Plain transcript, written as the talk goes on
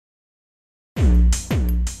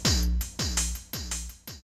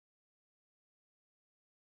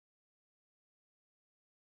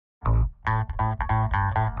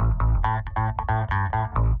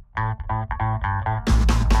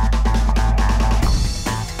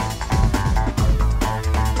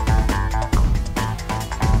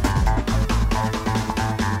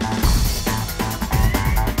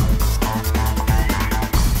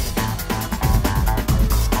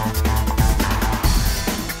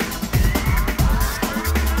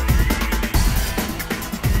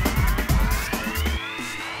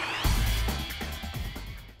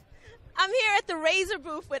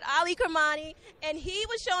Booth with Kermani, and he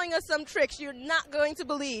was showing us some tricks you're not going to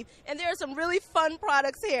believe. And there are some really fun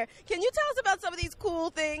products here. Can you tell us about some of these cool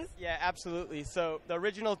things? Yeah, absolutely. So the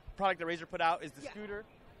original product that Razor put out is the scooter.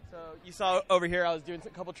 So you saw over here I was doing a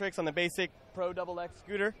couple tricks on the basic Pro XX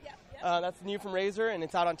scooter. That's new from Razor, and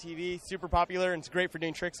it's out on TV, super popular, and it's great for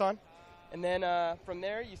doing tricks on. And then from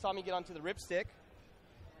there, you saw me get onto the ripstick.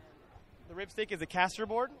 The ripstick is a caster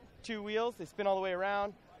board, 2 wheels. They spin all the way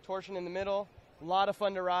around, torsion in the middle. A lot of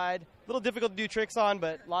fun to ride. A little difficult to do tricks on,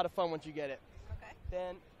 but a lot of fun once you get it. Okay.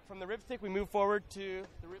 Then from the ripstick, we move forward to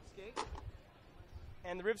the rip skate.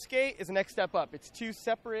 And the rip skate is the next step up. It's 2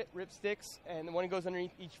 separate ripsticks, and one goes underneath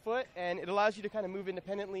each foot, and it allows you to kind of move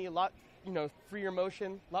independently, a lot, freer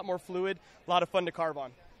motion, a lot more fluid, a lot of fun to carve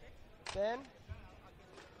on. Then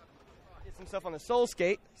get some stuff on the Soul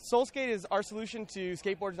Skate. Soul Skate is our solution to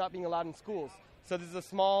skateboards not being allowed in schools. So this is a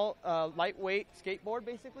small, lightweight skateboard,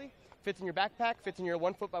 basically. Fits in your backpack, fits in your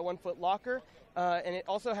 1 foot by 1 foot locker, and it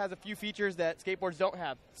also has a few features that skateboards don't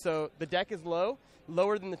have. So the deck is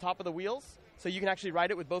lower than the top of the wheels, so you can actually ride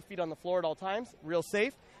it with both feet on the floor at all times, real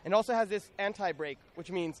safe. And it also has this anti-brake, which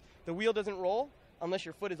means the wheel doesn't roll unless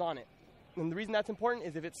your foot is on it. And the reason that's important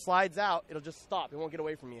is if it slides out, it'll just stop. It won't get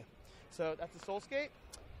away from you. So that's the Soul Skate.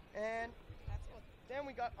 And then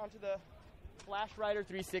we got onto the Flash Rider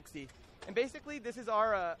 360. And basically, this is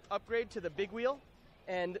our upgrade to the big wheel.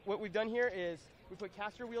 And what we've done here is we put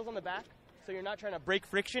caster wheels on the back, so you're not trying to break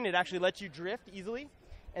friction. It actually lets you drift easily.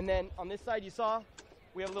 And then on this side, you saw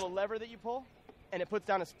we have a little lever that you pull, and it puts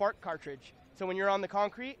down a spark cartridge. So when you're on the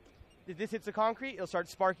concrete, if this hits the concrete, it'll start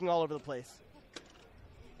sparking all over the place.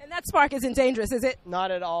 And that spark isn't dangerous, is it? Not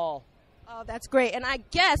at all. Oh, that's great. And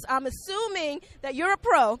I'm assuming that you're a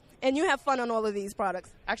pro and you have fun on all of these products.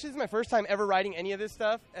 Actually, this is my first time ever riding any of this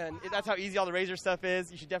stuff, and that's how easy all the Razor stuff is.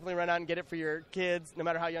 You should definitely run out and get it for your kids, no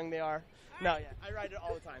matter how young they are. I ride it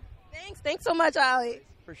all the time. Thanks so much, Ali.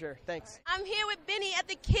 For sure, thanks. I'm here with Benny at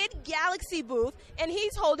the Kid Galaxy booth, and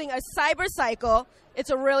he's holding a Cybercycle.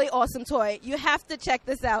 It's a really awesome toy. You have to check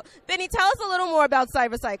this out. Benny, tell us a little more about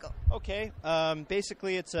Cybercycle. Okay,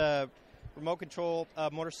 basically it's a remote control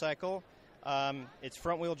motorcycle. It's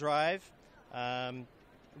front-wheel drive,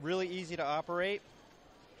 really easy to operate.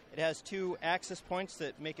 It has 2 access points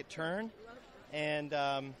that make it turn, and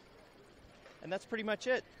that's pretty much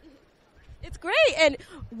it. It's great. And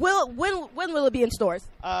when will it be in stores?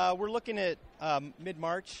 We're looking at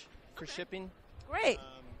mid-March for shipping. Great.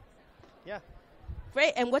 Yeah.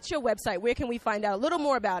 Great. And what's your website? Where can we find out a little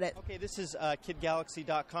more about it? Okay, this is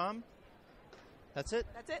kidgalaxy.com. That's it.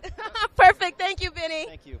 That's it? Perfect. Thank you, Benny.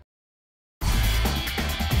 Thank you.